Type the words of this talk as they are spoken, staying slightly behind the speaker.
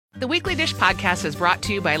The Weekly Dish podcast is brought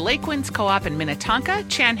to you by Lake Winds Co-op in Minnetonka,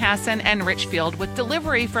 Chanhassen, and Richfield with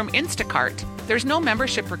delivery from Instacart. There's no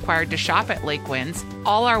membership required to shop at Lake Winds.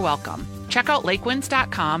 All are welcome. Check out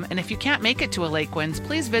lakewinds.com, and if you can't make it to a Lake Winds,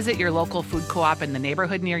 please visit your local food co-op in the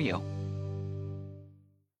neighborhood near you.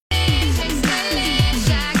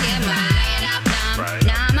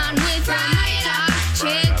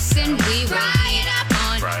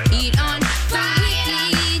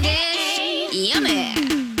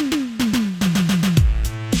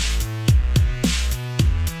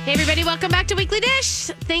 Hey everybody, welcome back to Weekly Dish.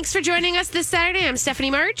 Thanks for joining us this Saturday. I'm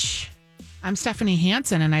Stephanie March. I'm Stephanie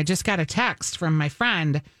Hansen, and I just got a text from my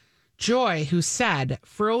friend Joy who said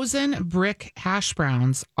frozen brick hash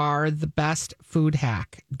browns are the best food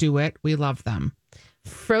hack. Do it. We love them.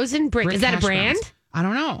 Frozen brick. Is that a brand? Browns. I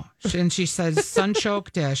don't know. And she says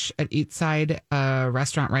Sunchoke Dish at Eastside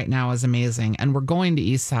restaurant right now is amazing. And we're going to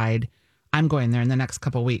Eastside. I'm going there in the next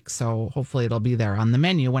couple of weeks, so hopefully it'll be there on the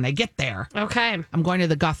menu when I get there. Okay. I'm going to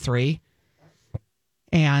the Guthrie,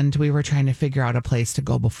 and we were trying to figure out a place to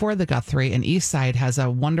go before the Guthrie, and Eastside has a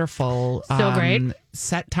wonderful great.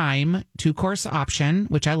 set time 2-course option,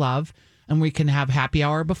 which I love, and we can have happy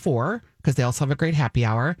hour before, because they also have a great happy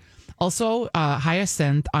hour. Also,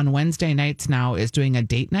 Hyacinth on Wednesday nights now is doing a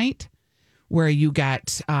date night where you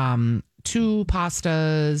get 2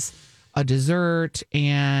 pastas, a dessert,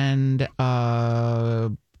 and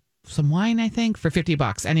some wine, I think, for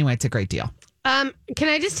 $50. Anyway, it's a great deal. Can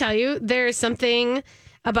I just tell you, there's something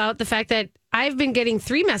about the fact that I've been getting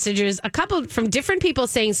 3 messages, a couple from different people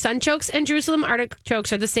saying sunchokes and Jerusalem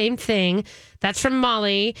artichokes are the same thing. That's from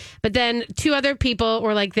Molly. But then 2 other people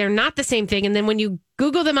were like, they're not the same thing. And then when you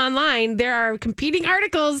Google them online, there are competing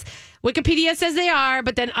articles. Wikipedia says they are,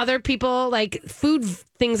 but then other people, like food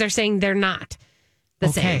things, are saying they're not the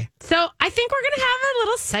same. So I think we're going to have a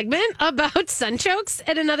little segment about sunchokes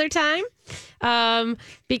at another time.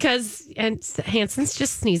 Because Hanson's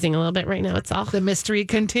just sneezing a little bit right now. It's all the mystery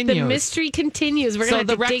continues. The mystery continues. We're so going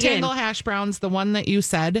to the rectangle hash browns, the one that you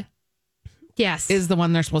said, yes, is the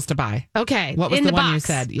one they're supposed to buy. Okay, what was in the one box. you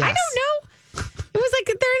said? Yes. I don't know. It was like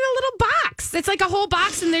they're in a little box. It's like a whole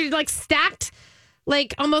box, and they're like stacked,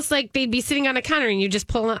 like almost like they'd be sitting on a counter, and you just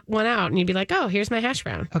pull one out, and you'd be like, "Oh, here's my hash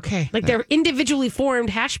brown." Okay, like they're individually formed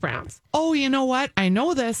hash browns. Oh, you know what? I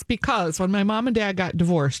know this because when my mom and dad got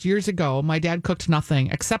divorced years ago, my dad cooked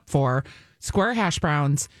nothing except for square hash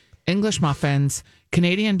browns, English muffins,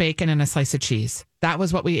 Canadian bacon, and a slice of cheese. That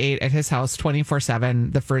was what we ate at his house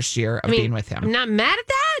 24/7 the first year of being with him. I'm not mad at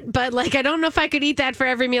that, but like I don't know if I could eat that for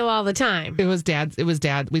every meal all the time. It was dad.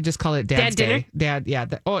 We just call it Dad's Dad dinner? Day. Dad, yeah.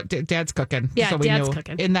 Dad's cooking. Yeah, so we Dad's knew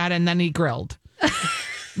cooking. In that, and then he grilled.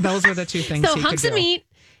 Those were the 2 things. So he hunks could of do. meat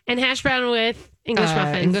and hash brown with English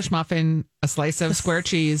muffins. English muffin, a slice of square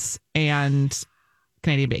cheese, and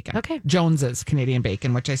Canadian bacon. Okay. Jones's Canadian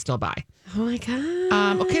bacon, which I still buy. Oh my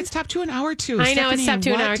God. Okay, it's top 2 an hour 2. I know, it's top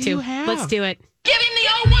 2 an hour what do 2. you have? Let's do it. Give him the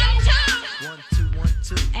old 1 2 1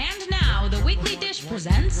 2. And now the Weekly Dish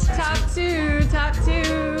presents Top 2.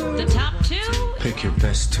 the top 2 Pick your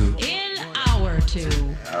best 2. in our 2.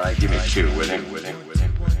 All right, give me 2 with it.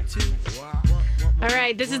 All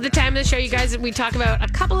right, this is the time of the show, you guys. We talk about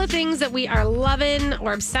a couple of things that we are loving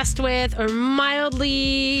or obsessed with or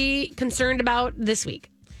mildly concerned about this week.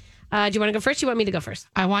 Do you want to go first? Do you want me to go first?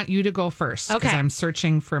 I want you to go first. Okay. Because I'm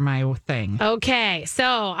searching for my thing. Okay, so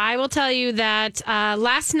I will tell you that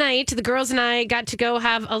last night, the girls and I got to go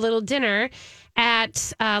have a little dinner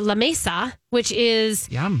at La Mesa, which is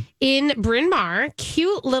Yum. in Bryn Mawr.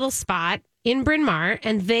 Cute little spot in Bryn Mawr.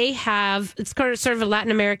 And they have, it's sort of a Latin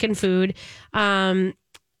American food. And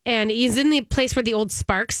he's in the place where the old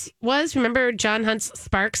Sparks was. Remember John Hunt's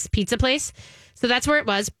Sparks pizza place? So that's where it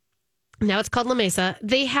was. Now it's called La Mesa.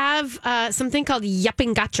 They have something called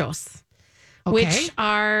yapingachos, which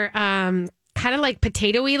are kind of like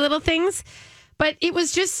potato-y little things. But it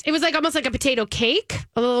was like almost like a potato cake,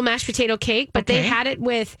 a little mashed potato cake. But they had it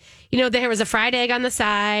with, there was a fried egg on the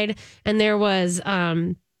side, and there was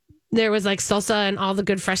like salsa and all the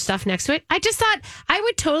good fresh stuff next to it. I just thought I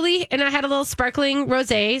would totally, and I had a little sparkling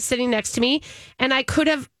rosé sitting next to me, and I could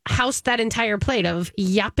have housed that entire plate of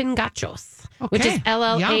yapingachos, which is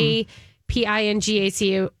LLAPINGACHS,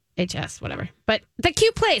 whatever. But the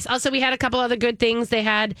cute place. Also, we had a couple other good things. They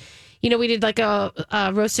had, we did like a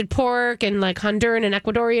roasted pork and like Honduran and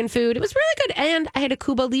Ecuadorian food. It was really good. And I had a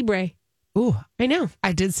Cuba Libre. Ooh, I know.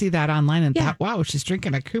 I did see that online and thought, wow, she's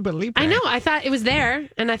drinking a Cuba Libre. I know. I thought it was there,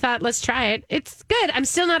 and I thought, let's try it. It's good. I'm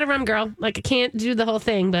still not a rum girl. Like, I can't do the whole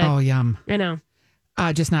thing, but... Oh, yum. I know.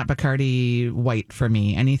 Just not Bacardi white for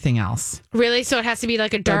me. Anything else? Really? So it has to be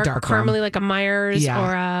like a dark rum. caramely, like a Myers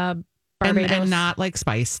or a Barbados. And not like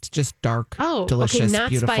spiced, just dark, Oh, okay, delicious, not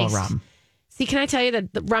beautiful spiced. rum. See, can I tell you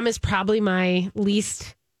that the rum is probably my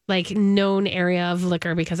least known area of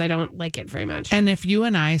liquor because I don't like it very much. And if you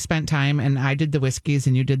and I spent time and I did the whiskeys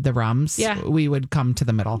and you did the rums, we would come to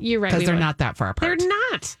the middle. You're right. Because they're not that far apart. They're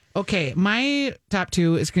not. Okay, my top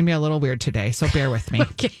 2 is going to be a little weird today, so bear with me.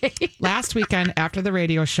 Okay. Last weekend after the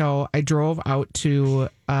radio show, I drove out to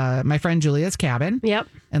my friend Julia's cabin. Yep.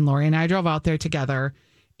 And Lori and I drove out there together,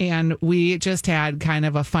 and we just had kind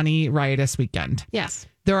of a funny, riotous weekend. Yes.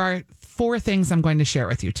 There are 4 things I'm going to share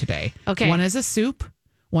with you today. Okay. One is a soup.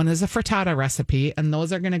 One is a frittata recipe, and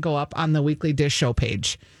those are going to go up on the weekly dish show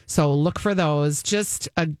page. So look for those. Just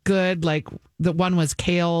a good, the one was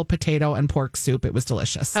kale, potato, and pork soup. It was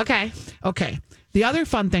delicious. Okay. Okay. The other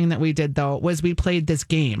fun thing that we did, though, was we played this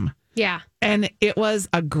game. Yeah. And it was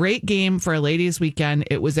a great game for a ladies' weekend.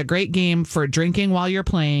 It was a great game for drinking while you're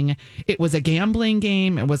playing. It was a gambling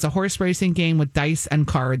game. It was a horse racing game with dice and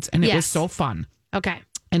cards, and it was so fun. Okay.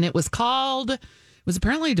 And it was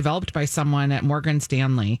apparently developed by someone at Morgan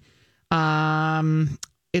Stanley.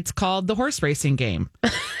 It's called the horse racing game.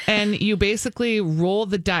 And you basically roll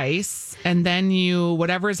the dice, and then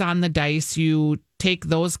whatever's on the dice, you take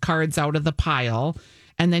those cards out of the pile,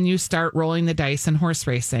 and then you start rolling the dice and horse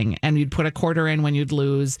racing. And you'd put a quarter in when you'd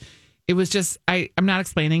lose. It was just, I'm not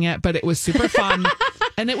explaining it, but it was super fun.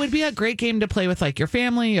 And it would be a great game to play with your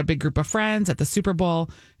family, a big group of friends at the Super Bowl.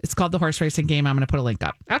 It's called the horse racing game. I'm going to put a link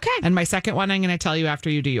up. Okay. And my second one, I'm going to tell you after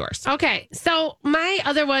you do yours. Okay. So my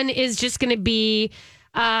other one is just going to be,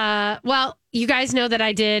 you guys know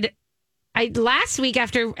that last week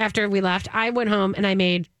after we left, I went home and I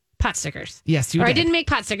made pot stickers. Yes, you did. I didn't make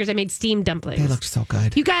pot stickers. I made steamed dumplings. They looked so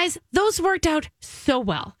good. You guys, those worked out so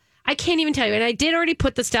well. I can't even tell you. And I did already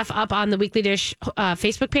put the stuff up on the Weekly Dish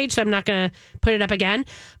Facebook page, so I'm not going to put it up again.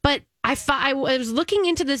 But I was looking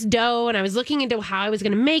into this dough, and I was looking into how I was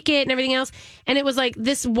going to make it and everything else. And it was like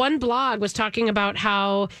this one blog was talking about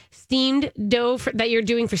how steamed dough that you're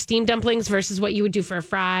doing for steamed dumplings versus what you would do for a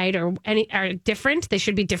fried are different. They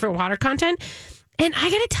should be different water content. And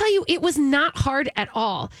I got to tell you, it was not hard at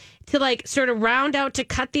all to sort of round out, to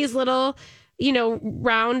cut these little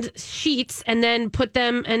round sheets and then put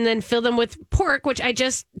them and then fill them with pork, which I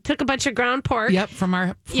just took a bunch of ground pork. Yep, from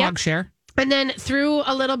our vlog share. And then threw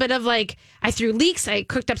a little bit of I threw leeks. I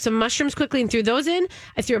cooked up some mushrooms quickly and threw those in.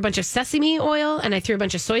 I threw a bunch of sesame oil and I threw a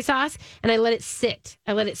bunch of soy sauce and I let it sit.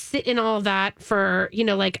 I let it sit in all of that for,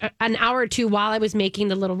 an hour or two while I was making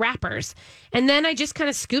the little wrappers. And then I just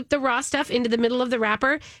kind of scooped the raw stuff into the middle of the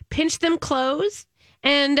wrapper, pinched them closed,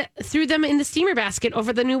 and threw them in the steamer basket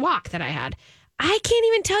over the new wok that I had. I can't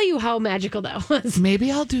even tell you how magical that was.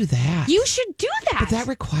 Maybe I'll do that. You should do that. But that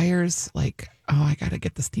requires I got to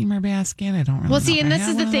get the steamer basket. I don't really Well, see, know and if this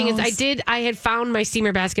I is have the one of thing those. I had found my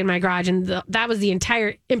steamer basket in my garage, and that was the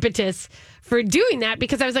entire impetus for doing that,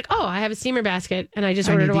 because I was like, oh, I have a steamer basket, and I just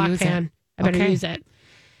ordered a wok pan. I better use it.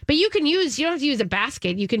 But you don't have to use a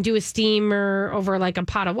basket. You can do a steamer over a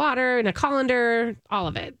pot of water and a colander, all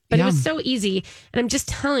of it. But it was so easy. And I'm just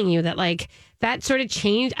telling you that that sort of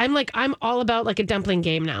changed. I'm all about a dumpling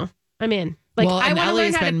game now. I'm in. I want to learn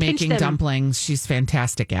Ellie's how to been pinch making them. dumplings. She's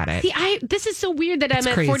fantastic at it. See, this is so weird that I'm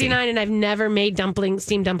at crazy. 49 and I've never made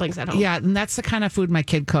steamed dumplings at home. Yeah, and that's the kind of food my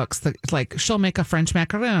kid cooks. She'll make a French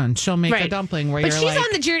macaron. She'll make a dumpling where but you're she's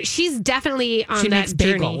on the journey. She's definitely on she that makes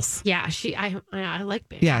journey. bagels. Yeah, I like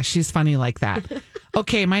bagels. Yeah, she's funny like that.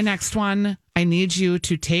 Okay, my next one. I need you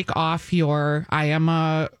to take off I am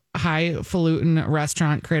a highfalutin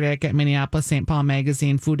restaurant critic at Minneapolis St. Paul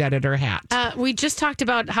Magazine food editor hat. We just talked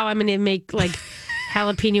about how I'm going to make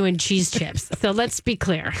jalapeno and cheese chips. So let's be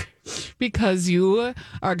clear. Because you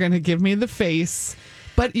are going to give me the face.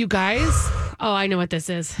 But you guys, oh, I know what this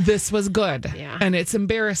is. This was good. Yeah. And it's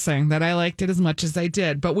embarrassing that I liked it as much as I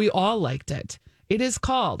did, but we all liked it. It is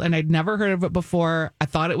called, and I'd never heard of it before. I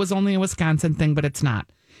thought it was only a Wisconsin thing, but it's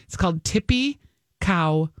not. It's called Tippy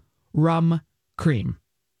Cow Rum Cream.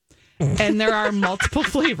 And there are multiple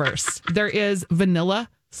flavors. There is vanilla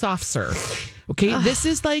soft serve. Okay, this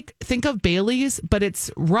is think of Bailey's, but it's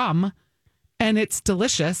rum, and it's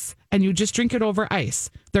delicious, and you just drink it over ice.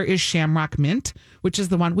 There is Shamrock Mint, which is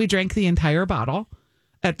the one we drank the entire bottle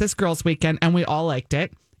at this girls' weekend, and we all liked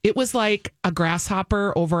it. It was like a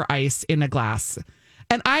grasshopper over ice in a glass.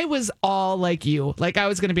 And I was all like you. I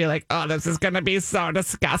was going to be oh, this is going to be so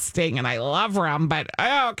disgusting. And I love rum, but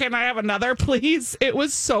can I have another, please? It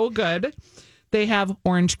was so good. They have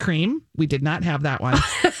orange cream. We did not have that one.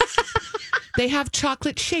 They have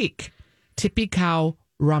chocolate shake. Tippy Cow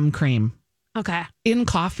Rum Cream. Okay. In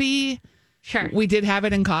coffee. Sure. We did have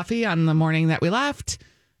it in coffee on the morning that we left.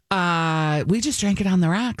 We just drank it on the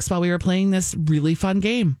rocks while we were playing this really fun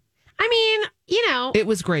game. I mean, It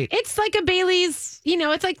was great. it's like a Bailey's,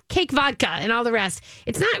 it's like cake vodka and all the rest.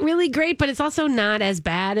 It's not really great, but it's also not as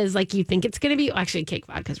bad as like you think it's going to be. Actually, cake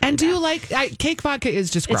vodka is really And do bad. you like cake vodka is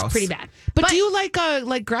just gross. It's pretty bad. But do you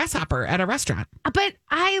like grasshopper at a restaurant? But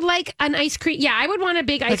I like an ice cream. Yeah, I would want a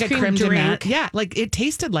big ice Like a cream creme de drink. menthe? Yeah, like it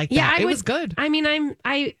tasted like Yeah, that. it was good. I mean,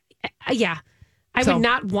 I So- would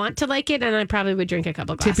not want to like it, and I probably would drink a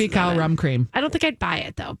couple glasses. Typical of it. rum cream. I don't think I'd buy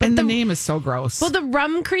it though. But And the name is so gross. well, the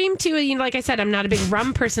rum cream too. Like I said, I'm not a big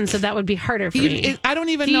rum person, so that would be harder for me. I don't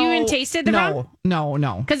even Do know. you even tasted the rum?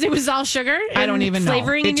 No. Because it was all sugar. I don't and even know.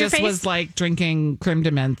 flavoring It in your just face. was like drinking creme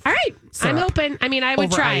de menthe. All right, I'm syrup open. I mean, I would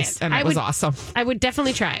over try ice, it. and I it was would. awesome. I would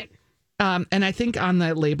definitely try it. And I think on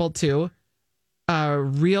the label too,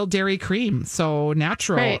 real dairy cream, so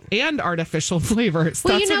natural Right. and artificial flavors.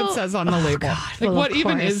 Well, That's what it says on the label. Well, what of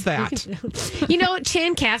even course. is that?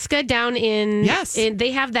 Chancaska down in Yes.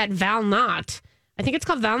 they have that Valnut. I think it's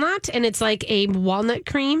called Valnut, and it's like a walnut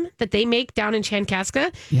cream that they make down in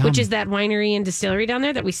Chancaska, Yum. which is that winery and distillery down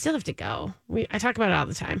there that we still have to go. I talk about it all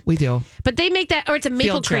the time. We do. But they make that, or it's a maple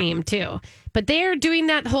Field trip. cream too. But they're doing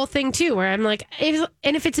that whole thing too, where I'm like,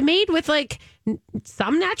 if it's made with like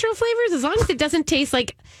some natural flavors, as long as it doesn't taste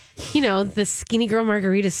like, the skinny girl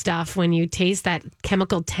margarita stuff when you taste that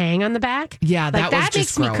chemical tang on the back. Yeah, like, that was makes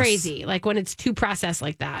just me gross. crazy. Like when it's too processed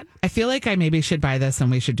like that. I feel like I maybe should buy this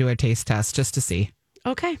and we should do a taste test just to see.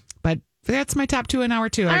 Okay. But that's my top 2 in hour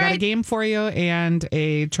 2. I got a right. game for you and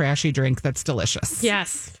a trashy drink that's delicious.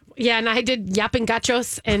 Yes. Yeah, and I did yapping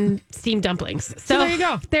gachos and steamed dumplings. So there you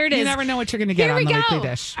go. There it is. You never know what you're going to get Here on we the go. weekly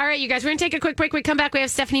dish. All right, you guys, we're going to take a quick break. We come back. We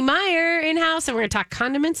have Stephanie Meyer in house, and we're going to talk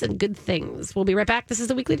condiments and good things. We'll be right back. This is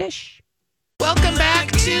the Weekly Dish. Welcome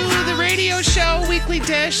back to the radio show, Weekly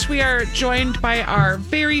Dish. We are joined by our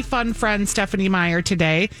very fun friend, Stephanie Meyer,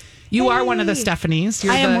 today. You are one of the Stephanies.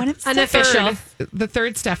 You're I am one of Unofficial. the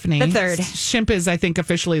third Stephanie. The third. Shimp is, I think,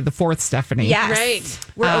 officially the fourth Stephanie. Yes.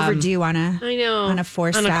 Right. We're overdue on a I know. on a four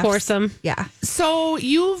On a staff. foursome. Yeah. So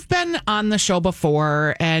you've been on the show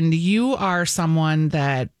before, and you are someone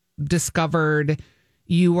that discovered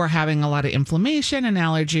you were having a lot of inflammation and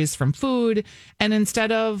allergies from food. And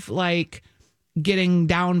instead of like getting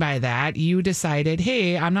down by that, you decided,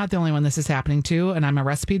 hey, I'm not the only one this is happening to. And I'm a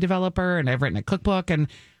recipe developer and I've written a cookbook and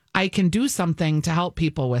I can do something to help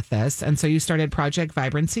people with this. And so you started Project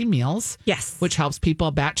Vibrancy Meals. Yes. Which helps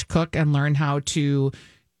people batch cook and learn how to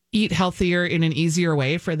eat healthier in an easier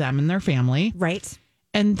way for them and their family. Right.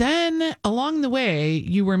 And then along the way,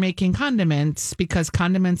 you were making condiments because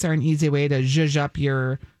condiments are an easy way to zhuzh up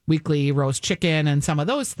your weekly roast chicken and some of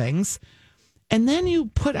those things. And then you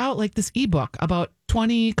put out like this ebook about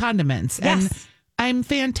 20 condiments. Yes. And I'm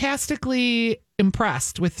fantastically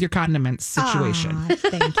impressed with your condiments situation. Aw,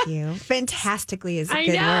 thank you. Fantastically is a I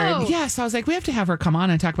good know. word. Yeah, so I was like, we have to have her come on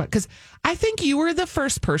and talk about, because I think you were the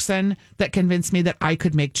first person that convinced me that I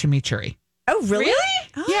could make chimichurri. Oh, really?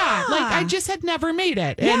 Yeah, like I Ah. just had never made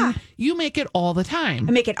it. Yeah. And you make it all the time.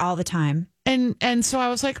 I make it all the time. And so I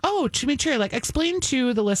was like, oh, chimichurri. Like, explain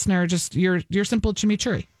to the listener just your simple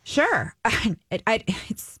chimichurri. Sure.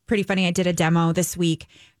 It's pretty funny. I did a demo this week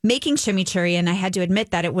making chimichurri, and I had to admit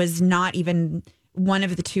that it was not even one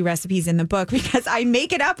of the 2 recipes in the book because I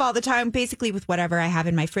make it up all the time, basically with whatever I have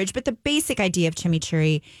in my fridge. But the basic idea of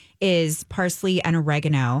chimichurri is parsley and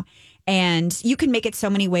oregano. And you can make it so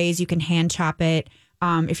many ways. You can hand chop it.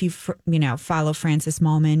 If you follow Francis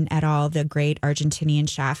Mallmann at all, the great Argentinian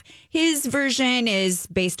chef, his version is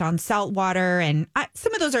based on salt water, and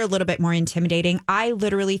some of those are a little bit more intimidating. I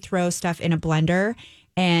literally throw stuff in a blender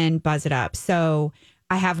and buzz it up. So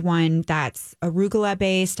I have one that's arugula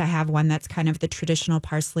based. I have one that's kind of the traditional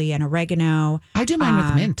parsley and oregano. I do mine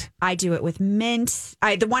with mint. I do it with mint.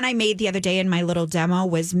 The one I made the other day in my little demo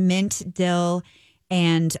was mint, dill,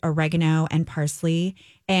 and oregano and parsley.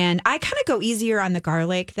 And I kind of go easier on the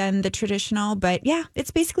garlic than the traditional. But yeah,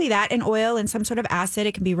 it's basically that and oil and some sort of acid.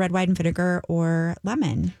 It can be red wine vinegar or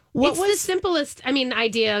lemon. It's the simplest,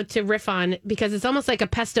 idea to riff on because it's almost like a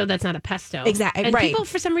pesto that's not a pesto. Exactly, And right. people,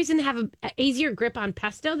 for some reason, have an easier grip on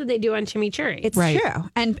pesto than they do on chimichurri. It's Right. true.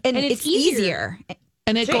 And it's it's easier.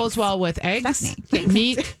 And it Thanks. goes well with eggs, Stephanie.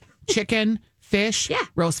 meat, chicken, fish, Yeah.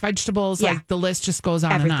 roast vegetables. Yeah. Like the list just goes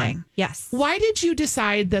on and Everything. on. Yes. Why did you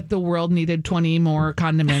decide that the world needed 20 more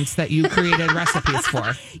condiments that you created recipes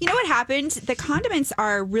for? You know what happened? The condiments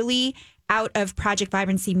are really out of Project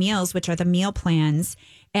Vibrancy Meals, which are the meal plans.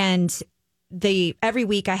 And every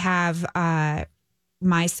week I have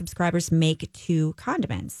my subscribers make 2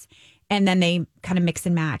 condiments. And then they kind of mix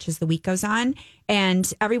and match as the week goes on.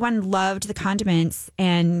 And everyone loved the condiments.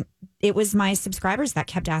 And it was my subscribers that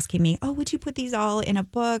kept asking me, oh, would you put these all in a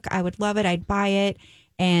book? I would love it. I'd buy it.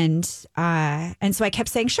 And so I kept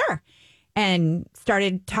saying, sure. And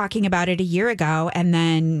started talking about it a year ago. And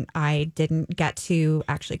then I didn't get to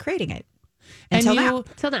actually creating it until now.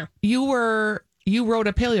 Till now. You wrote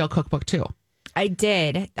a paleo cookbook too. I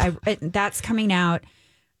did. That's coming out.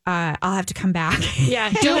 I'll have to come back. Yeah,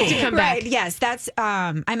 do have to come back. Right. Yes, that's.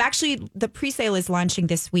 I'm actually, the pre-sale is launching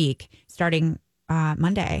this week, starting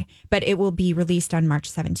Monday, but it will be released on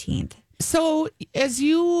March 17th. So as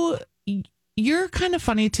you're kind of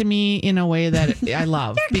funny to me in a way that I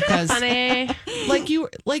love because Funny.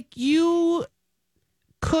 you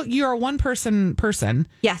cook. You're a one person.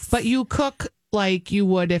 Yes, but you cook like you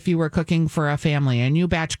would if you were cooking for a family, and you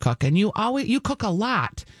batch cook, and you cook a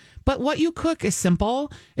lot. But what you cook is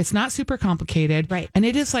simple. It's not super complicated. Right. And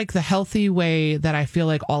it is like the healthy way that I feel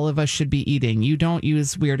like all of us should be eating. You don't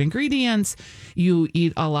use weird ingredients. You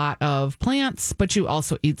eat a lot of plants, but you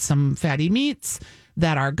also eat some fatty meats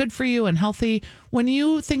that are good for you and healthy. When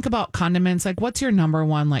you think about condiments, like what's your number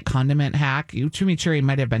one like condiment hack? Chimichurri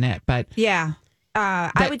might have been it, but yeah,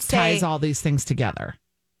 I would say ties all these things together.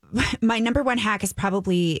 My number one hack is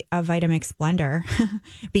probably a Vitamix blender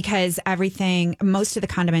because most of the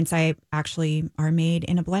condiments I actually are made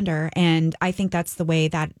in a blender. And I think that's the way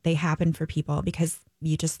that they happen for people because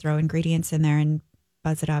you just throw ingredients in there and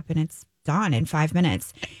buzz it up and it's done in 5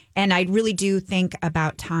 minutes. And I really do think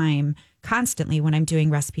about time constantly when I'm doing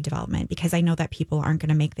recipe development because I know that people aren't going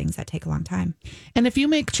to make things that take a long time. And if you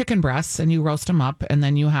make chicken breasts and you roast them up and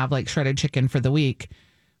then you have like shredded chicken for the week,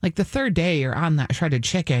 like the third day you're on that shredded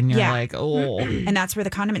chicken, you're like, oh. And that's where the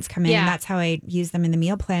condiments come in. Yeah. And that's how I use them in the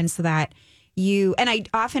meal plan so that and I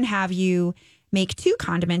often have you make 2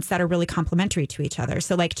 condiments that are really complementary to each other.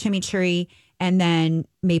 So like chimichurri and then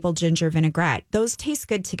maple ginger vinaigrette. Those taste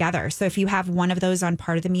good together. So if you have one of those on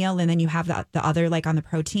part of the meal and then you have the other like on the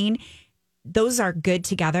protein, those are good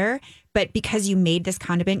together. But because you made this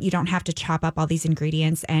condiment, you don't have to chop up all these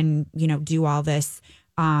ingredients and, do all this,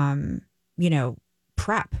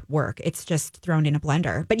 prep work. It's just thrown in a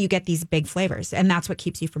blender, but you get these big flavors, and that's what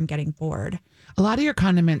keeps you from getting bored. A lot of your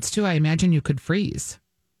condiments too, I imagine you could freeze.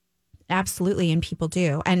 Absolutely, and people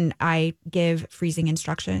do. And I give freezing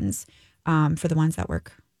instructions for the ones that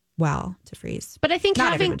work well to freeze. But I think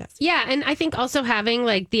Not everyone does. and I think also having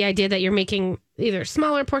like the idea that you're making either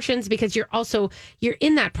smaller portions because you're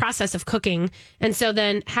in that process of cooking, and so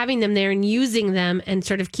then having them there and using them and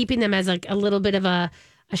sort of keeping them as like a little bit of a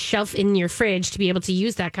shelf in your fridge to be able to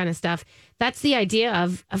use that kind of stuff. That's the idea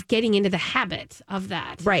of getting into the habit of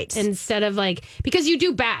that. Right. Instead of like, because you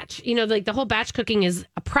do batch, like the whole batch cooking is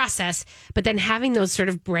a process, but then having those sort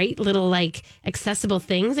of bright little like accessible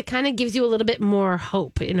things, it kind of gives you a little bit more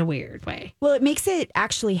hope in a weird way. Well, it makes it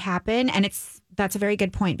actually happen. And that's a very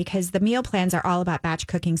good point because the meal plans are all about batch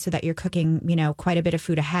cooking so that you're cooking, quite a bit of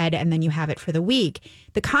food ahead and then you have it for the week.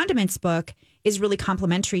 The condiments book is really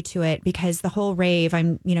complementary to it because the whole rave,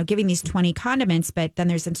 I'm, giving these 20 condiments, but then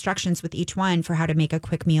there's instructions with each one for how to make a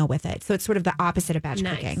quick meal with it. So it's sort of the opposite of batch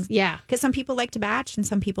cooking. Yeah. Because some people like to batch and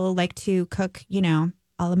some people like to cook, a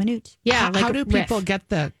la minute. Yeah. How do people get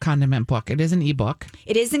the condiment book? It is an ebook.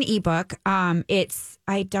 It is an ebook.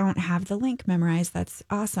 I don't have the link memorized. That's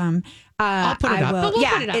awesome. I'll put it up. But we'll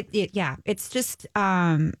put it up. It's just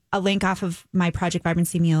a link off of my Project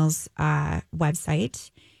Vibrancy Meals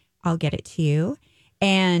website. I'll get it to you.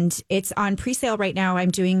 And it's on pre-sale right now.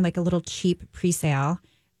 I'm doing like a little cheap pre-sale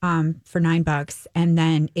for $9. And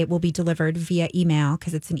then it will be delivered via email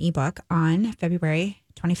because it's an ebook on February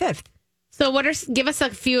 25th. So give us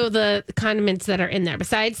a few of the condiments that are in there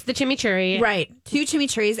besides the chimichurri. Right. 2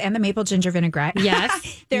 chimichurris and the maple ginger vinaigrette.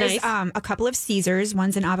 Yes. There's nice. a couple of Caesars.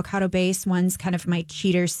 One's an avocado base. One's kind of my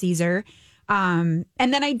cheater Caesar. And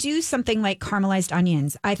then I do something like caramelized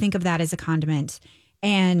onions. I think of that as a condiment.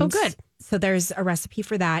 And good. So there's a recipe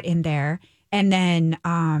for that in there. And then,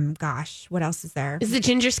 what else is there? Is the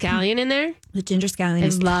ginger scallion in there? The ginger scallion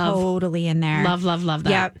is totally in there. Love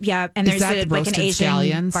that. Yeah. And Is there's that like an roasted Asian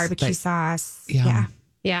scallions? barbecue sauce. Yeah.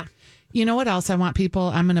 Yeah. You know what else I want people?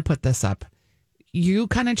 I'm going to put this up. You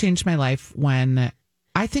kind of changed my life when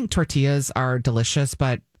I think tortillas are delicious,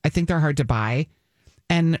 but I think they're hard to buy.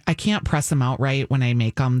 And I can't press them out right when I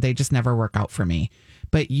make them. They just never work out for me.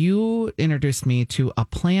 But you introduced me to a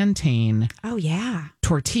plantain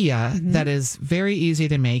tortilla that is very easy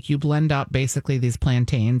to make. You blend up basically these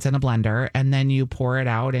plantains in a blender and then you pour it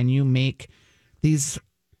out and you make these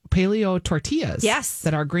paleo tortillas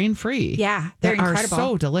that are grain free. Yeah, they're that incredible. Are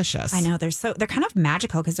so delicious. I know they're kind of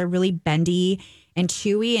magical because they're really bendy and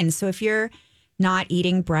chewy. And so if you're not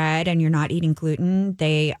eating bread and you're not eating gluten,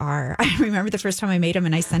 they are. I remember the first time I made them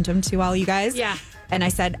and I sent them to all you guys. Yeah. And I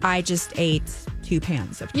said, I just ate 2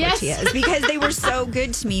 pans of tortillas because they were so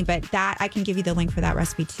good to me. But that, I can give you the link for that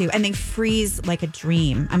recipe too. And they freeze like a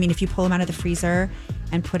dream. I mean, if you pull them out of the freezer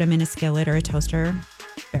and put them in a skillet or a toaster,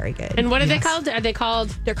 very good. And what are they called? Are they called?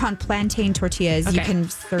 They're called plantain tortillas. Okay. You can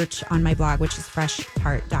search on my blog, which is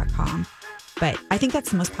freshstart.com. But I think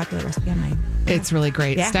that's the most popular recipe on my. It's really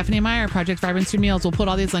great. Yeah. Stephanie Meyer, Project Vibrancy Meals. We'll put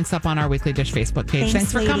all these links up on our Weekly Dish Facebook page.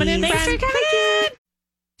 Thanks for coming in, ladies. friend. Thanks for coming in.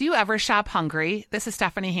 Do you ever shop hungry? This is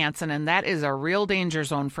Stephanie Hansen, and that is a real danger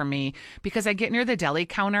zone for me because I get near the deli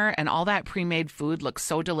counter and all that pre-made food looks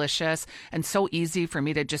so delicious and so easy for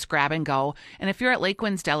me to just grab and go. And if you're at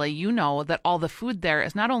Lakewinds Deli, you know that all the food there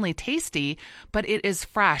is not only tasty, but it is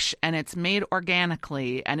fresh and it's made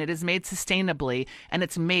organically and it is made sustainably and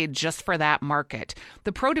it's made just for that market.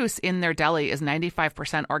 The produce in their deli is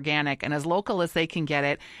 95% organic and as local as they can get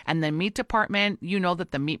it. And the meat department, you know that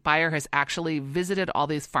the meat buyer has actually visited all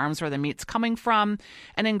these farms where the meat's coming from.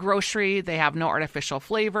 And in grocery, they have no artificial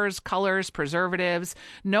flavors, colors, preservatives,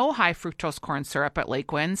 no high fructose corn syrup at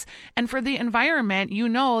Lakewinds. And for the environment, you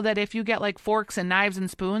know that if you get like forks and knives and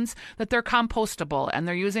spoons, that they're compostable and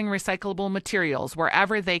they're using recyclable materials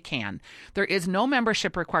wherever they can. There is no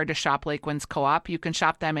membership required to shop Lakewinds Co-op. You can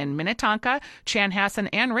shop them in Minnetonka, Chanhassen,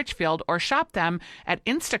 and Richfield, or shop them at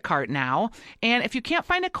Instacart now. And if you can't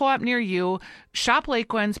find a co-op near you, shop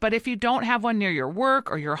Lakewinds. But if you don't have one near your work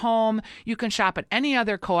or your home, you can shop at any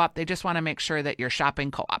other co-op. They just want to make sure that you're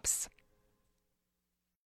shopping co-ops.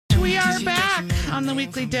 We are back on the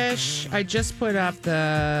Weekly Dish. I just put up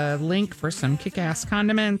the link for some kick-ass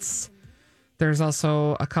condiments. There's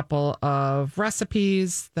also a couple of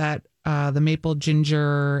recipes that the maple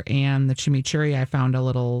ginger and the chimichurri. I found a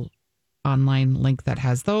little online link that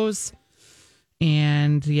has those.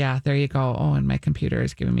 And yeah, there you go. Oh, and my computer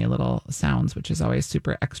is giving me a little sounds, which is always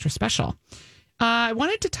super extra special. I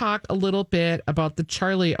wanted to talk a little bit about the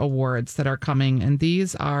Charlie Awards that are coming. And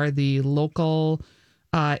these are the local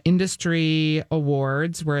industry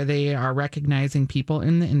awards where they are recognizing people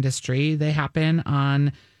in the industry. They happen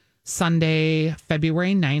on Sunday,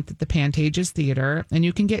 February 9th at the Pantages Theater. And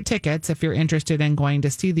you can get tickets if you're interested in going to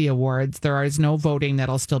see the awards. There is no voting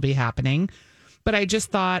that'll still be happening. But I just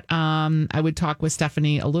thought I would talk with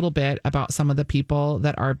Stephanie a little bit about some of the people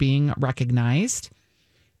that are being recognized.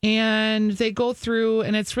 And they go through,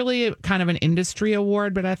 and it's really kind of an industry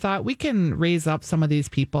award, but I thought we can raise up some of these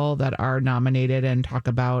people that are nominated and talk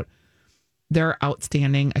about their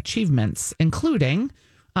outstanding achievements, including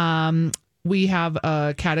we have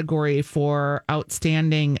a category for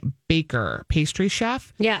outstanding baker, pastry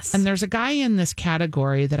chef. Yes. And there's a guy in this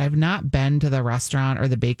category that I've not been to the restaurant or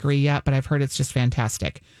the bakery yet, but I've heard it's just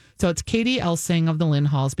fantastic. So it's Katie Elsing of the Lynn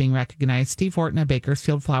Halls being recognized, Steve Horton of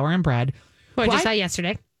Bakersfield Flour and Bread. Who I just saw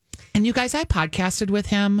yesterday. And you guys, I podcasted with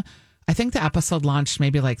him. I think the episode launched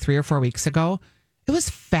maybe like 3 or 4 weeks ago. It was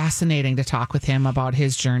fascinating to talk with him about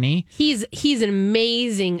his journey. He's an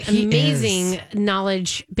amazing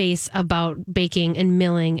knowledge base about baking and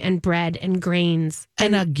milling and bread and grains.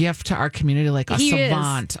 And a gift to our community, like a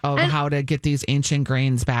savant of how to get these ancient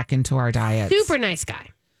grains back into our diets. Super nice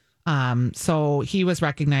guy. So he was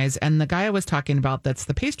recognized. And the guy I was talking about that's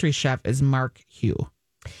the pastry chef is Mark Hugh.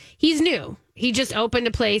 He's new. He just opened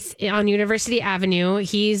a place on University Avenue.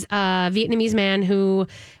 He's a Vietnamese man who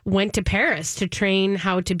went to Paris to train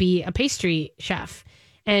how to be a pastry chef.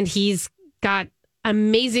 And he's got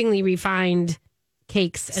amazingly refined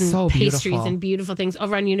cakes and pastries and beautiful things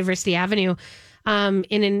over on University Avenue in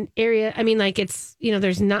an area. I mean, like it's,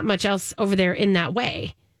 there's not much else over there in that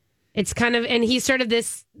way. It's kind of, and he's sort of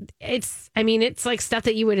this, it's like stuff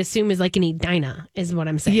that you would assume is like an Edina, is what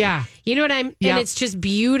I'm saying. Yeah. You know what and it's just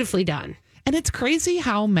beautifully done. And it's crazy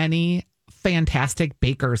how many fantastic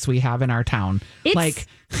bakers we have in our town.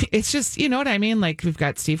 It's just, you know what I mean? Like we've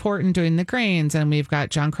got Steve Horton doing the grains and we've got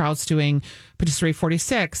John Krause doing Patisserie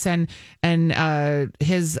 46 and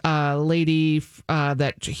his lady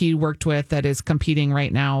that he worked with that is competing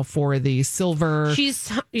right now for the silver. She's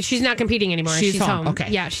not competing anymore. She's home. Okay.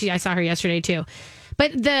 Yeah. I saw her yesterday too.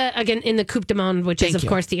 But again, in the Coupe du Monde, which is, of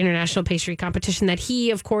course, the international pastry competition that he,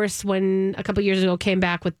 of course, when a couple years ago came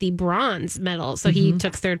back with the bronze medal. So he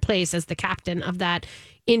took third place as the captain of that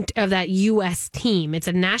U.S. team. It's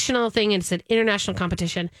a national thing. And it's an international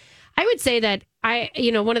competition. I would say that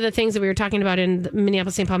one of the things that we were talking about in the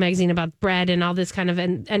Minneapolis St. Paul magazine about bread and all this kind of,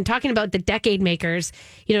 and talking about the decade makers,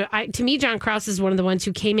 to me, John Krause is one of the ones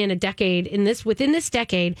who came in a decade within this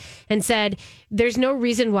decade and said, there's no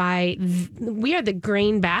reason why we are the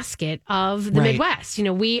grain basket of the Midwest.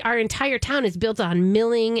 Our entire town is built on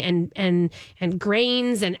milling and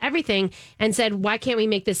grains and everything, and said, why can't we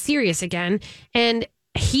make this serious again? And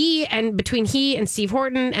between he and Steve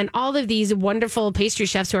Horton and all of these wonderful pastry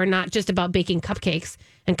chefs who are not just about baking cupcakes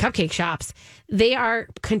and cupcake shops, they are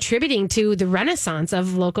contributing to the renaissance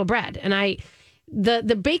of local bread. And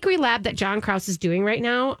the bakery lab that John Krause is doing right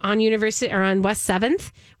now on on West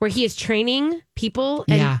 7th, where he is training people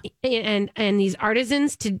and these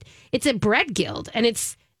artisans it's a bread guild, and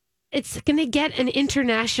it's going to get an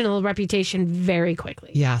international reputation very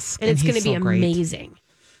quickly. Yes. And it's going to be Great. amazing.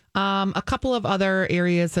 A couple of other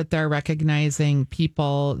areas that they're recognizing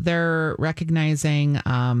people. They're recognizing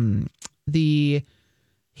the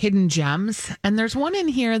hidden gems. And there's one in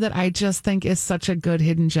here that I just think is such a good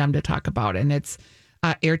hidden gem to talk about. And it's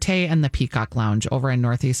Erte and the Peacock Lounge over in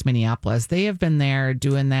Northeast Minneapolis. They have been there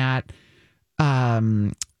doing that.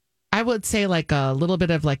 I would say like a little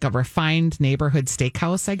bit of like a refined neighborhood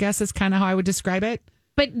steakhouse, I guess is kind of how I would describe it.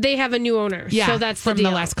 But they have a new owner. Yeah, so that's from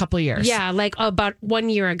the last couple of years. Yeah, like about 1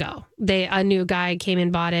 year ago, a new guy came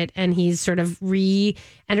and bought it, and he's sort of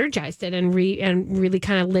re-energized it and really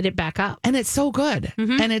kind of lit it back up. And it's so good.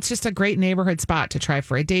 Mm-hmm. And it's just a great neighborhood spot to try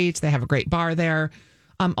for a date. They have a great bar there.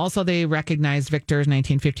 Also, they recognized Victor's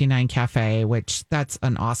 1959 Cafe, which that's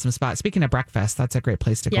an awesome spot. Speaking of breakfast, that's a great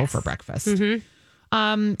place to go for breakfast.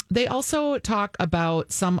 Mm-hmm. They also talk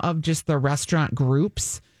about some of just the restaurant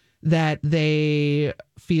groups that they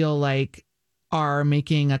feel like are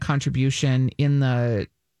making a contribution in the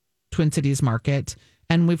Twin Cities market.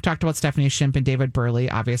 And we've talked about Stephanie Shimp and David Burley,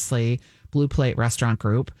 obviously, Blue Plate Restaurant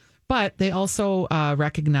Group. But they also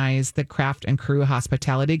recognize the Craft and Crew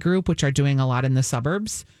Hospitality Group, which are doing a lot in the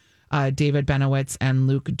suburbs. David Benowitz and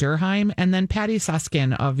Luke Durheim. And then Patty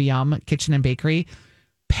Suskin of Yum Kitchen and Bakery.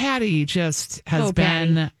 Patty just has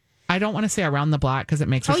been... Patty. I don't want to say around the block because it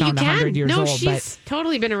makes her sound 100 years old. No, she's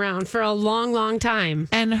totally been around for a long, long time.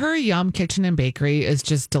 And her Yum Kitchen and Bakery is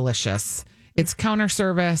just delicious. It's counter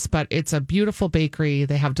service, but it's a beautiful bakery.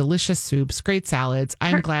 They have delicious soups, great salads.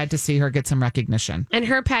 I'm glad to see her get some recognition. And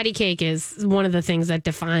her patty cake is one of the things that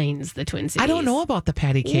defines the Twin Cities. I don't know about the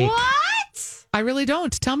patty cake. What? I really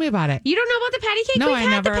don't. Tell me about it. You don't know about the patty cake? No, I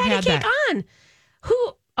never have had that. On.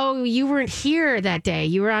 Who? Oh, you weren't here that day.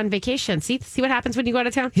 You were on vacation. See what happens when you go out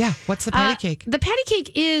of town? Yeah. What's the patty cake? The patty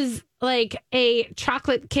cake is like a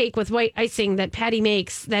chocolate cake with white icing that Patty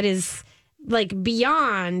makes that is like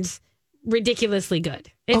beyond ridiculously good.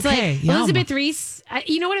 It's like Elizabeth Reese.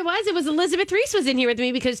 You know what it was? It was Elizabeth Reese was in here with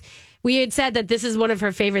me because we had said that this is one of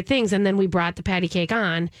her favorite things. And then we brought the patty cake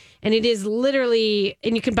on. And it is literally,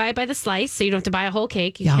 and you can buy it by the slice. So you don't have to buy a whole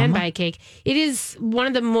cake. You can buy a cake. It is one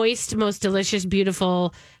of the moist, most delicious,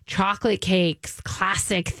 beautiful chocolate cakes,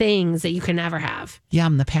 classic things that you can ever have.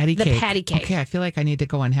 Yum, the patty cake. The patty cake. Okay, I feel like I need to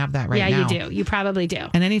go and have that now. Yeah, you do. You probably do.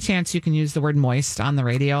 And any chance you can use the word moist on the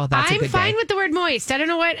radio, that's a good I'm fine day. with the word moist. I don't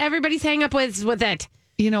know what everybody's hang up with it.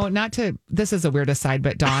 This is a weird aside,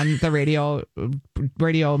 but Dawn, the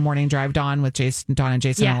radio morning drive, Dawn with Dawn and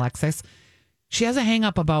Jason and Alexis, she has a hang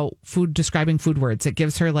up about describing food words. It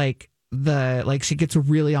gives her she gets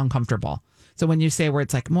really uncomfortable. So when you say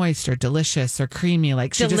words like moist or delicious or creamy,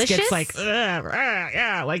 like she just gets like,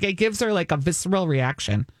 like it gives her like a visceral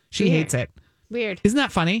reaction. She hates it. Weird. Isn't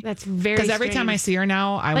that funny? That's very Because every time I see her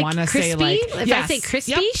now, I want to say if I say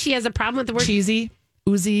crispy, she has a problem with the word cheesy,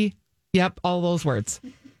 oozy. Yep, all those words.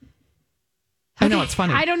 I know, it's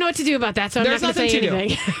funny. I don't know what to do about that, so There's I'm not going to say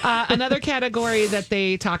anything. Another category that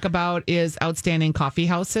they talk about is outstanding coffee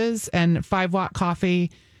houses and 5 Watt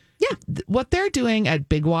Coffee. Yeah. What they're doing at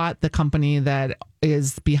Big Watt, the company that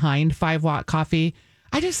is behind 5 Watt Coffee,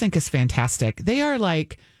 I just think is fantastic. They are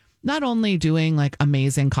not only doing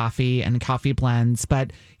amazing coffee and coffee blends,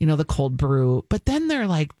 but the cold brew, but then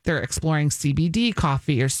they're exploring CBD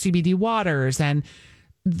coffee or CBD waters, and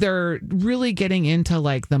they're really getting into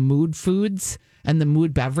the mood foods and the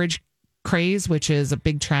mood beverage craze, which is a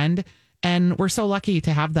big trend. And we're so lucky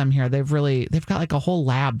to have them here. They've got a whole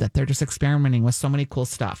lab that they're just experimenting with so many cool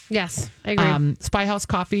stuff. Yes, I agree. Spy House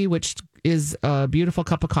Coffee, which is a beautiful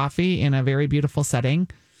cup of coffee in a very beautiful setting.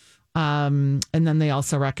 And then they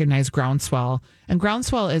also recognize Groundswell. And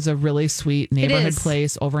Groundswell is a really sweet neighborhood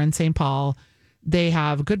place over in St. Paul. They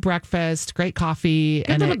have good breakfast, great coffee.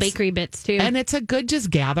 Good little bakery bits, too. And it's a good just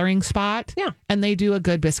gathering spot. Yeah. And they do a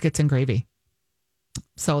good biscuits and gravy.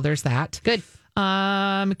 So there's that. Good.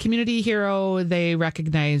 Community hero, they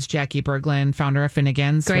recognize Jackie Berglund, founder of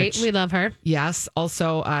Finnegan's. Great. We love her. Yes.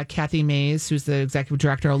 Also, Kathy Mays, who's the executive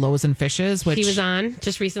director of Loaves and Fishes, which She was on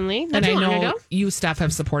just recently. and I know you, Steph,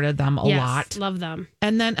 have supported them a lot. Love them.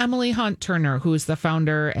 And then Emily Hunt Turner, who's the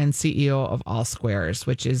founder and CEO of All Squares,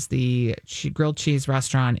 which is the grilled cheese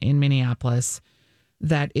restaurant in Minneapolis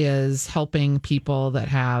that is helping people that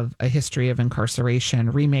have a history of incarceration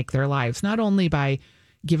remake their lives, not only by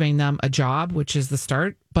giving them a job, which is the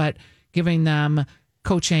start, but giving them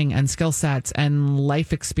coaching and skill sets and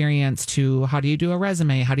life experience to how do you do a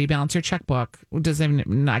resume? How do you balance your checkbook?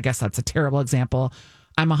 I guess that's a terrible example.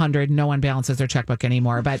 I'm 100. No one balances their checkbook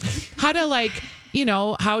anymore. But how to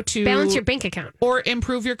how to balance your bank account or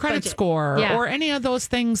improve your credit score or any of those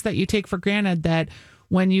things that you take for granted that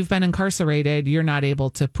when you've been incarcerated, you're not able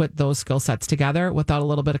to put those skill sets together without a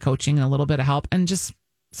little bit of coaching and a little bit of help and just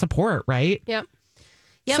support, right? Yep.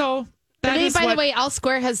 So by the way, All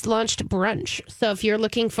Square has launched brunch. So if you're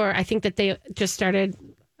looking for, I think that they just started,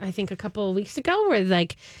 a couple of weeks ago, where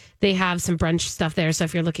they have some brunch stuff there. So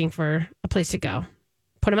if you're looking for a place to go,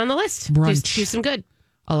 put them on the list. Brunch. Do some good.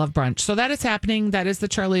 I love brunch. So that is happening. That is the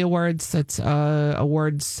Charlie Awards. It's a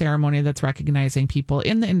awards ceremony that's recognizing people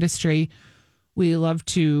in the industry. We love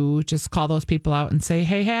to just call those people out and say,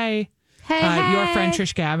 hey. Your friend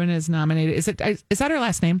Trish Gavin is nominated. Is that her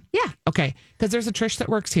last name? Yeah. Okay. Because there's a Trish that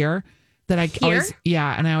works here that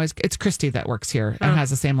it's Christy that works here and has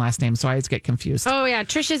the same last name. So I always get confused. Oh yeah.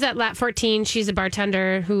 Trish is at Lat 14. She's a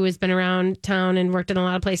bartender who has been around town and worked in a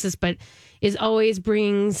lot of places, but always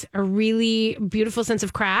brings a really beautiful sense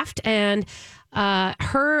of craft. And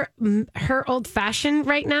her old fashioned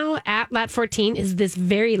right now at Lat 14 is this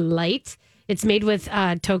very light. It's made with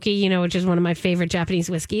Toki, which is one of my favorite Japanese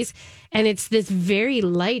whiskeys. And it's this very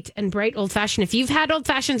light and bright old fashioned. If you've had old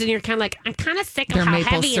fashions and you're kind of like, I'm kind of sick of how maple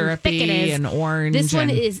heavy syrupy and thick it is. And orange. This one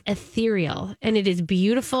is ethereal and it is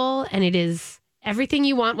beautiful and it is everything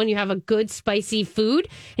you want when you have a good spicy food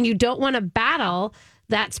and you don't want to battle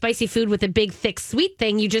that spicy food with a big, thick, sweet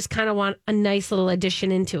thing. You just kind of want a nice little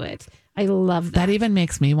addition into it. I love that. That even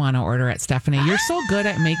makes me want to order it, Stephanie. You're so good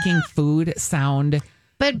at making food sound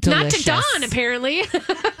but delicious. Not to Dawn, apparently.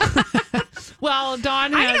 Well,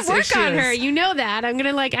 Dawn has I'm going to work issues. on her. You know that. I'm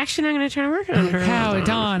going to try to work on her. How,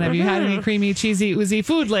 Dawn, have you had any creamy, cheesy, oozy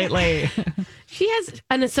food lately? She has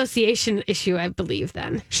an association issue, I believe,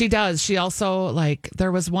 then. She does. She also,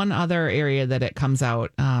 there was one other area that it comes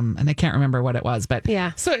out, and I can't remember what it was, but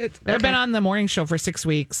yeah. So I've been on the morning show for 6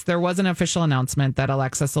 weeks. There was an official announcement that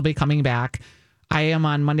Alexis will be coming back. I am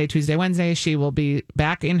on Monday, Tuesday, Wednesday. She will be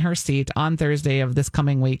back in her seat on Thursday of this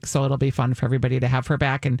coming week. So it'll be fun for everybody to have her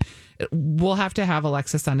back. And we'll have to have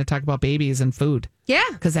Alexis on to talk about babies and food. Yeah.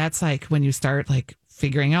 Because that's when you start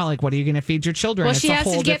figuring out what are you going to feed your children? Well, it's she a has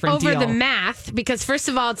whole to get different over deal. the math because first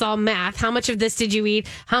of all, it's all math. How much of this did you eat?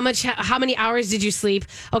 How many hours did you sleep?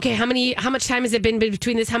 Okay, how much time has it been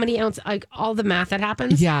between this? How many ounces? All the math that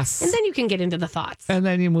happens. Yes, and then you can get into the thoughts, and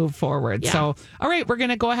then you move forward. Yeah. So, all right, we're going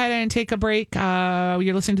to go ahead and take a break.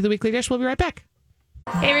 You're listening to the Weekly Dish. We'll be right back.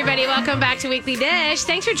 Hey everybody, welcome back to Weekly Dish.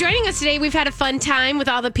 Thanks for joining us today. We've had a fun time with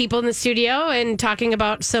all the people in the studio and talking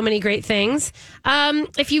about so many great things.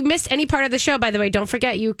 If you missed any part of the show, by the way, don't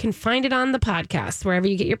forget you can find it on the podcast, wherever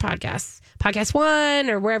you get your podcasts. Podcast One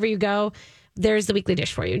or wherever you go. There's the Weekly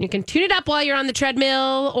Dish for you. And you can tune it up while you're on the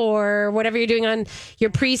treadmill or whatever you're doing on your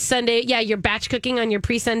pre-Sunday. Yeah, your batch cooking on your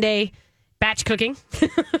pre-Sunday batch cooking.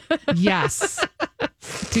 Yes.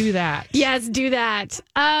 Do that. Yes, do that.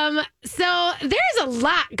 So there's a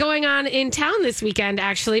lot going on in town this weekend,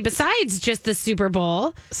 actually, besides just the Super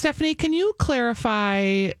Bowl. Stephanie, can you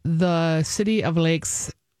clarify the City of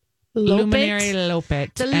Lakes Luminary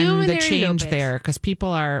Lopet The and Luminary the change Lopet. there? Because people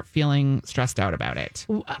are feeling stressed out about it.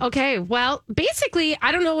 Okay, well, basically,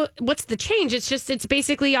 I don't know what's the change. It's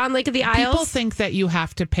basically on Lake of the Isles. People think that you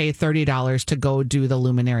have to pay $30 to go do the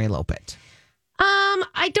Luminary Lopet.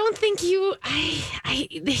 I don't think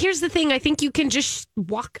here's the thing. I think you can just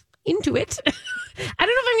walk into it. I don't know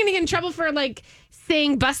if I'm going to get in trouble for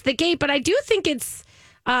saying bust the gate, but I do think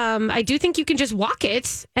I do think you can just walk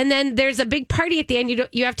it. And then there's a big party at the end.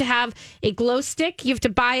 You have to have a glow stick. You have to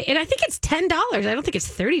buy, and I think it's $10. I don't think it's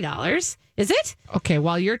 $30. Is it? Okay.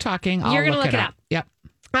 While you're talking, You're going to look it up. Yep.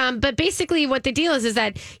 But basically what the deal is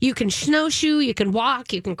that you can snowshoe, you can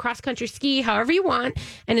walk, you can cross-country ski, however you want.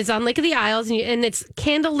 And it's on Lake of the Isles. And it's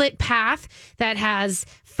candlelit path that has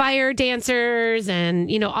fire dancers and,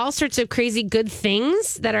 all sorts of crazy good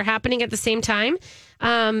things that are happening at the same time.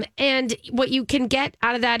 And what you can get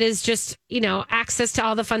out of that is just, access to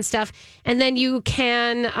all the fun stuff. And then you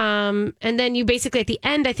can, and then you basically at the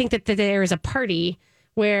end, I think that there is a party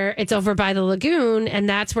where it's over by the lagoon, and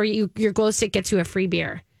that's where your glow stick gets you a free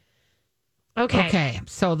beer. Okay.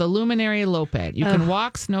 So the Luminary Lopet. You can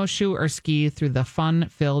walk, snowshoe, or ski through the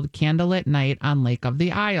fun-filled candlelit night on Lake of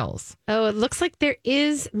the Isles. Oh, it looks like there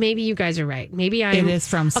is. Maybe you guys are right. Maybe It is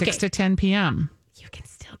from 6 to 10 p.m. You can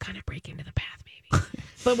still kind of break into the path, maybe.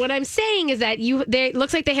 But what I'm saying is that it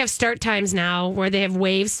looks like they have start times now where they have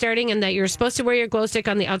waves starting, and that you're supposed to wear your glow stick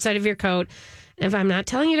on the outside of your coat. If I'm not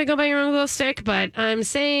telling you to go buy your own glow stick, but I'm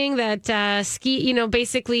saying that ski,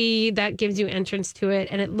 basically that gives you entrance to it,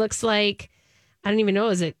 and it looks like. I don't even know,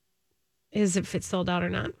 is it if it's sold out or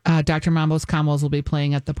not? Dr. Mambo's Combos will be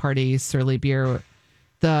playing at the party. Surly Beer.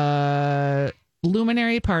 The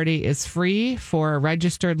Luminary Party is free for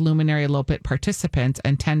registered Luminary Lopet participants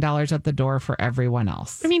and $10 at the door for everyone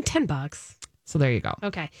else. I mean, $10. So there you go.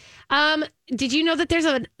 Okay. Did you know that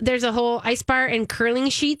there's a whole ice bar and curling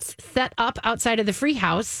sheets set up outside of the Free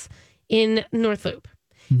House in North Loop?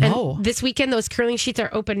 No. And this weekend, those curling sheets are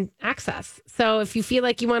open access. So if you feel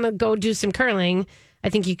like you want to go do some curling, I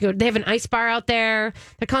think you could go. They have an ice bar out there.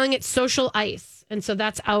 They're calling it Social Ice. And so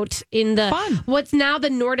that's out in what's now the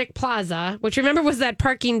Nordic Plaza, which remember was that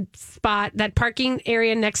parking spot, that parking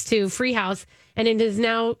area next to Free House. And it is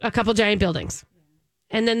now a couple giant buildings.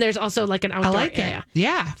 And then there's also like an outdoor area.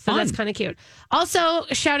 Yeah. So that's kind of cute. Also,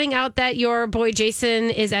 shouting out that your boy Jason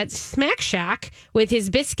is at Smack Shack with his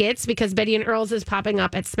biscuits because Betty and Earl's is popping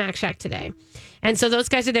up at Smack Shack today. And so those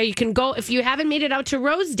guys are there. You can go, if you haven't made it out to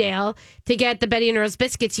Rosedale to get the Betty and Earl's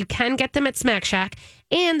biscuits, you can get them at Smack Shack.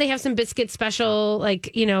 And they have some biscuit special,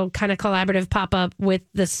 kind of collaborative pop up with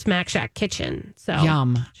the Smack Shack kitchen. So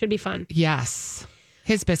yum. Should be fun. Yes.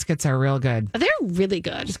 His biscuits are real good. They're really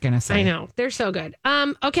good. Just going to say. I know. They're so good.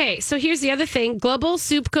 Okay, so here's the other thing. Global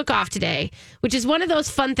Soup Cook-Off today, which is one of those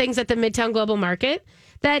fun things at the Midtown Global Market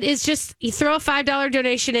that is just, you throw a $5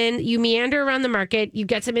 donation in, you meander around the market, you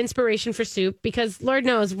get some inspiration for soup because Lord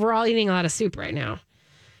knows we're all eating a lot of soup right now.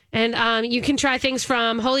 And you can try things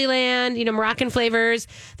from Holy Land, Moroccan flavors.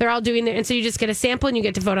 They're all doing there. And so you just get a sample and you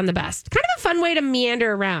get to vote on the best. Kind of a fun way to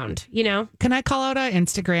meander around, Can I call out on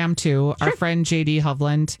Instagram too? Sure. Our friend JD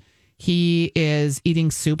Hovland, he is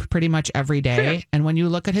eating soup pretty much every day. Sure. And when you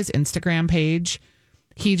look at his Instagram page,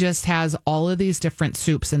 he just has all of these different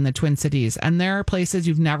soups in the Twin Cities. And there are places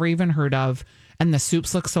you've never even heard of. And the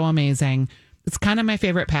soups look so amazing. It's kind of my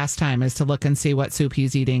favorite pastime is to look and see what soup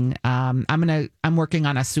he's eating. I'm working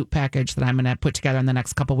on a soup package that I'm gonna put together in the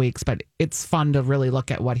next couple weeks, but it's fun to really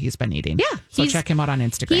look at what he's been eating. Yeah, so check him out on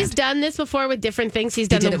Instagram. He's done this before with different things. He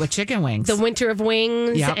did it with chicken wings, the Winter of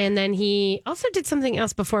Wings, and then he also did something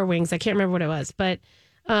else before wings. I can't remember what it was, but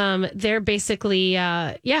they're basically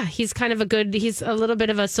he's kind of he's a little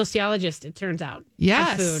bit of a sociologist. It turns out,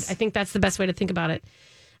 yes, of food. I think that's the best way to think about it.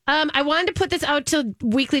 I wanted to put this out to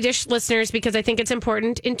Weekly Dish listeners because I think it's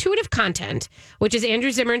important. Intuitive Content, which is Andrew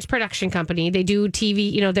Zimmern's production company, they do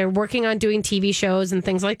TV, they're working on doing TV shows and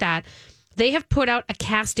things like that. They have put out a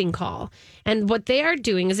casting call. And what they are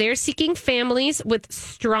doing is they are seeking families with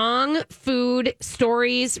strong food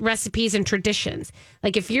stories, recipes, and traditions.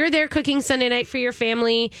 Like if you're there cooking Sunday night for your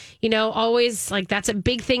family, always like that's a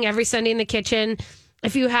big thing every Sunday in the kitchen.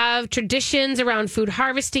 If you have traditions around food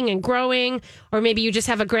harvesting and growing, or maybe you just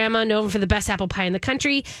have a grandma known for the best apple pie in the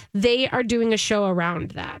country, they are doing a show around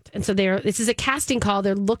that. And so this is a casting call.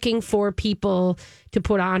 They're looking for people to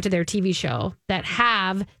put onto their TV show that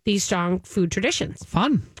have these strong food traditions.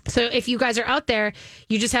 Fun. So if you guys are out there,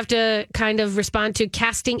 you just have to kind of respond to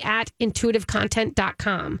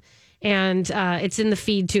casting@intuitivecontent.com. And it's in the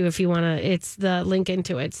feed, too, if you want to. It's the link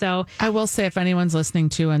into it. So I will say, if anyone's listening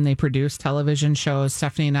to and they produce television shows,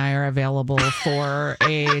 Stephanie and I are available for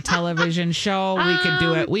a television show. We could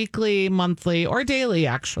do it weekly, monthly, or daily,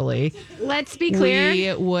 actually. Let's be clear.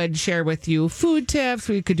 We would share with you food tips.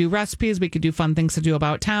 We could do recipes. We could do fun things to do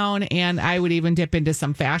about town. And I would even dip into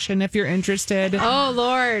some fashion if you're interested. Oh,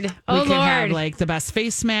 Lord. We could have like the best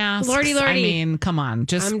face masks. Lordy. I mean, come on.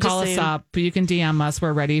 Just call us up. You can DM us.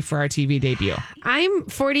 We're ready for our TV debut. I'm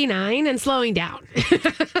 49 and slowing down.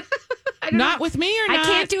 Not with me or not? I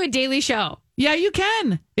can't do a daily show. Yeah, you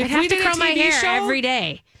can. If I'd have to curl my hair every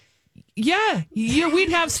day. Yeah,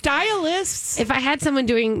 we'd have stylists. If I had someone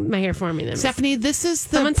doing my hair for me, then Stephanie, this is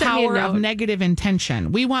the power of negative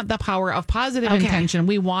intention. We want the power of positive intention.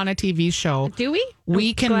 We want a TV show. Do we?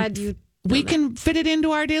 We can fit it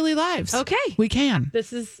into our daily lives. Okay. We can.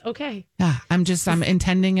 This is okay. Yeah, I'm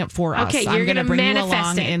intending it for us. Okay, I'm going to bring manifest you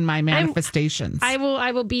along it. in my manifestations. I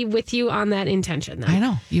will be with you on that intention then. I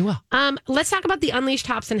know, you will. Let's talk about the Unleashed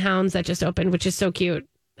Hops and Hounds that just opened, which is so cute.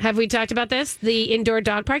 Have we talked about this? The indoor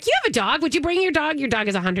dog park. You have a dog. Would you bring your dog? Your dog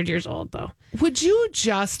is 100 years old, though. Would you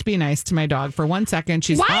just be nice to my dog for 1 second?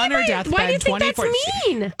 She's on her deathbed. Why do you think that's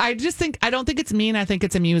mean? I don't think it's mean. I think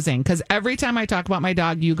it's amusing because every time I talk about my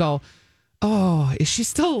dog, you go, "Oh, is she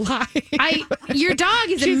still alive?" Your dog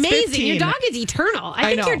is She's amazing. 15. Your dog is eternal. I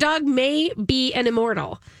think know. your dog may be an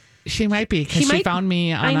immortal. She might be because she found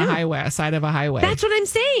me on a side of a highway. That's what I'm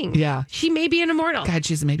saying. Yeah. She may be an immortal. God,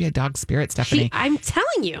 she's maybe a dog spirit, Stephanie. I'm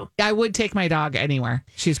telling you. I would take my dog anywhere.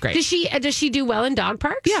 She's great. Does she do well in dog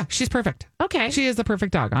parks? Yeah, she's perfect. Okay. She is the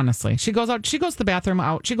perfect dog, honestly. She goes to the bathroom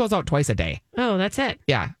out. She goes out twice a day. Oh, that's it.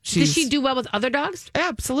 Yeah. Does she do well with other dogs?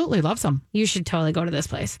 Absolutely loves them. You should totally go to this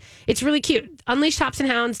place. It's really cute. Unleashed Hops and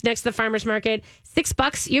Hounds next to the farmer's market.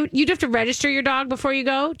 $6. You'd have to register your dog before you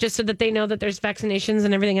go, just so that they know that there's vaccinations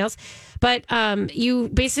and everything else. But you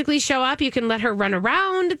basically show up. You can let her run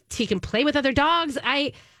around. She can play with other dogs.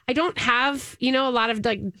 I don't have, a lot of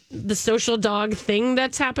like the social dog thing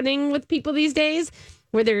that's happening with people these days,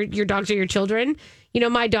 where your dogs are your children.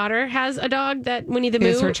 My daughter has a dog that Winnie the Pooh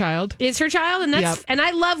is her child, and and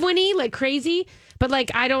I love Winnie like crazy. But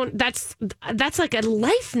like that's like a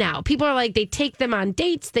life now. People are like, they take them on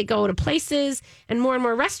dates, they go to places, and more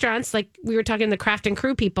restaurants. Like we were talking to the Craft and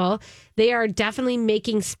Crew people, they are definitely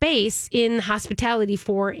making space in hospitality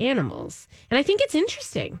for animals, and I think it's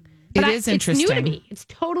interesting. But it is interesting. It's new to me. It's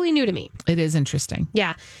totally new to me. It is interesting.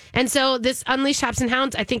 Yeah. And so this Unleashed Hops and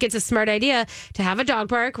Hounds, I think it's a smart idea to have a dog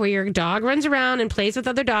park where your dog runs around and plays with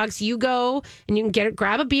other dogs. You go and you can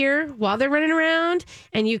grab a beer while they're running around,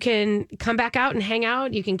 and you can come back out and hang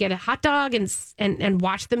out. You can get a hot dog and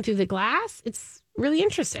watch them through the glass. It's really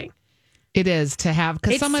interesting. It is to have,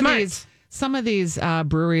 because some of these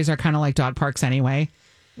breweries are kind of like dog parks anyway.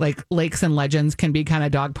 Like Lakes and Legends can be kind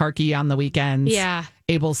of dog parky on the weekends. Yeah.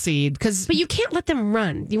 Able Seed. But you can't let them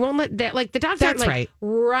run. You won't let that, like the dogs aren't like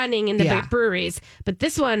running in the big breweries. But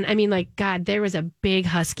this one, I mean, like, God, there was a big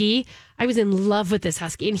husky. I was in love with this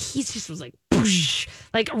husky, and he just was like, whoosh,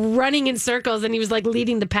 like running in circles, and he was like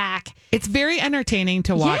leading the pack. It's very entertaining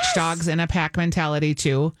to watch dogs in a pack mentality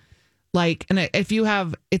too. Like, and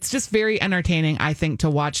it's just very entertaining, I think, to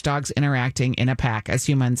watch dogs interacting in a pack as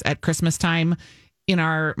humans. At Christmas time, in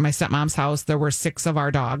my stepmom's house, there were 6 of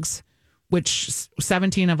our dogs, which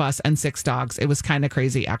 17 of us and 6 dogs. It was kind of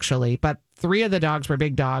crazy, actually. But 3 of the dogs were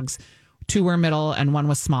big dogs, 2 were middle, and 1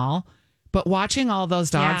 was small. But watching all those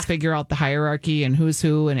dogs figure out the hierarchy and who's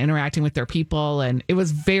who and interacting with their people, and it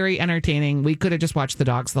was very entertaining. We could have just watched the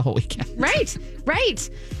dogs the whole weekend. Right.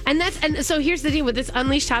 And so here's the deal with this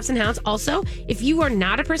Unleashed Hops and Hounds. Also, if you are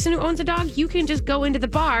not a person who owns a dog, you can just go into the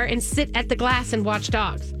bar and sit at the glass and watch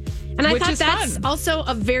dogs. And I thought that's also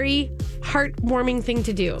a very heartwarming thing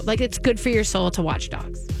to do. Like, it's good for your soul to watch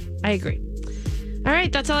dogs. I agree. All right,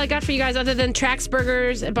 that's all I got for you guys, other than Trax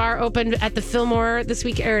Burgers bar opened at the Fillmore this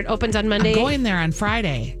week, or it opens on Monday. I'm going there on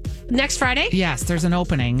Friday. Next Friday? Yes, there's an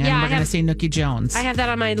opening, and we're going to see Nookie Jones. I have that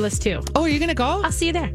on my list, too. Oh, are you going to go? I'll see you there.